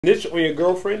Snitch on your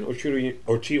girlfriend or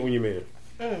cheat on your man?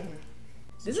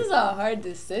 This is a hard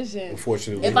decision.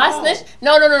 Unfortunately. If I snitch,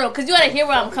 no, because you gotta hear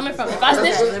where I'm coming from. If I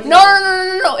snitch, no.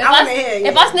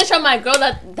 If I snitch on my girl,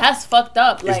 that's fucked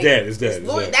up. Like, it's dead.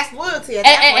 That's loyalty.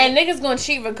 And niggas gonna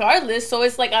cheat regardless. So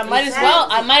it's like I might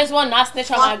as well not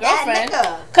snitch on my girlfriend.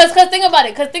 Cause think about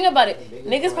it.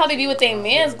 Niggas probably be with their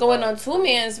mans going on 2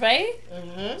 mans, right?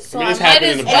 So I might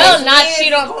as well not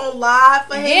cheat on. Gonna lie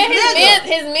for him. Yeah,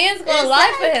 his man's gonna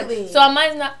lie for him. So I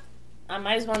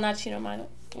might as well not cheat on my,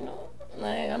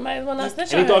 Like, I might as well not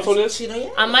snitch on her. Any thoughts on this?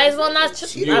 I might as well not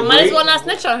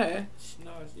snitch on her.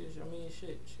 No,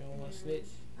 shit. She don't want to snitch.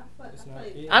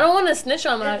 I don't want to snitch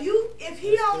on my. If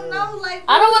he don't know, like,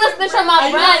 I don't want to snitch on my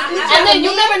friend, and then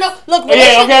you never know. Look,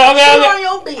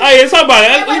 okay. Hey, it's about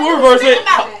it. We'll reverse it.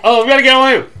 Oh, we gotta get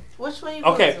on him. Which one you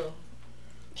going to?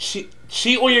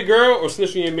 Cheat on your girl or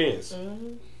snitch on your mans?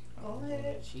 Go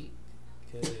ahead. Cheat,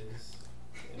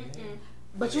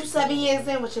 But you 7 years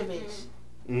in with your bitch.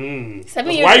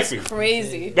 7 years is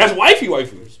crazy. That's wifey.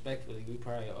 Respectfully, we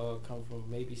probably all come from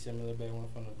maybe similar background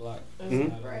from the block.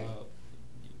 Right.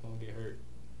 You gonna get hurt.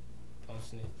 Don't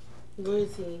snitch.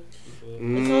 Loyalty.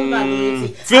 It's all about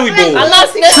loyalty. Philly bull. I'm not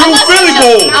snitching. Philly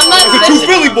bull. I'm not It's a true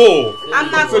Philly bull.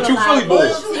 I'm not It's a true Philly bull.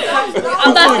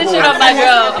 I'm not snitching on my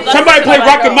girl. Somebody play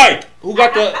Rock the Mic. Who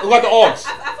got the aux? I feel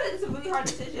like it's a really hard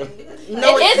decision.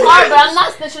 No, it is hard, but I'm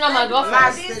not snitching on my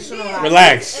girlfriend.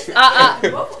 Relax.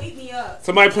 Both will eat me up.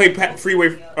 Somebody play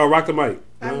Freeway Rock the Mic.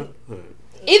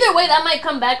 Either way, that might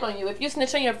come back on you. If you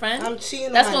snitch on your friend,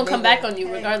 that's gonna come back on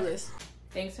you regardless.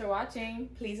 Thanks for watching.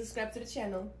 Please subscribe to the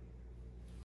channel.